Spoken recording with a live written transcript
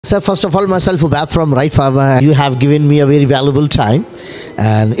So first of all, myself Ubaid from Rite Pharma. You have given me a very valuable time,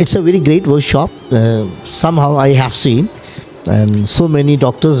 and it's a very great workshop. Somehow I have seen, and so many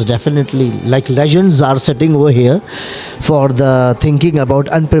doctors definitely like legends are sitting over here for the thinking about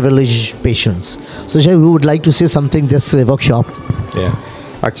unprivileged patients. So Jay, we would like to say something this workshop. Yeah.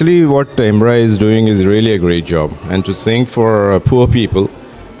 Actually, what IMRA is doing is really a great job. And to think for poor people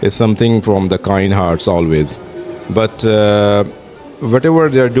is something from the kind hearts always. But whatever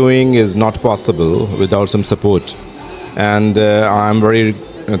they are doing is not possible without some support. And I'm very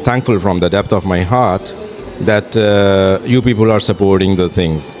thankful from the depth of my heart that you people are supporting the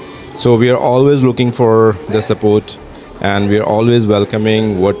things. So we are always looking for the support, and we are always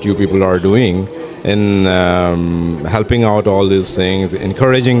welcoming what you people are doing in helping out all these things,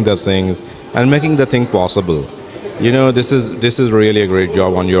 encouraging the things, and making the thing possible. You know, this is really a great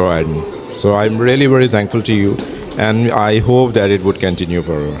job on your end. So I'm really very thankful to you, and I hope that it would continue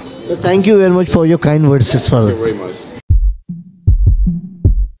forever. Thank you very much for your kind words. Thank you very much.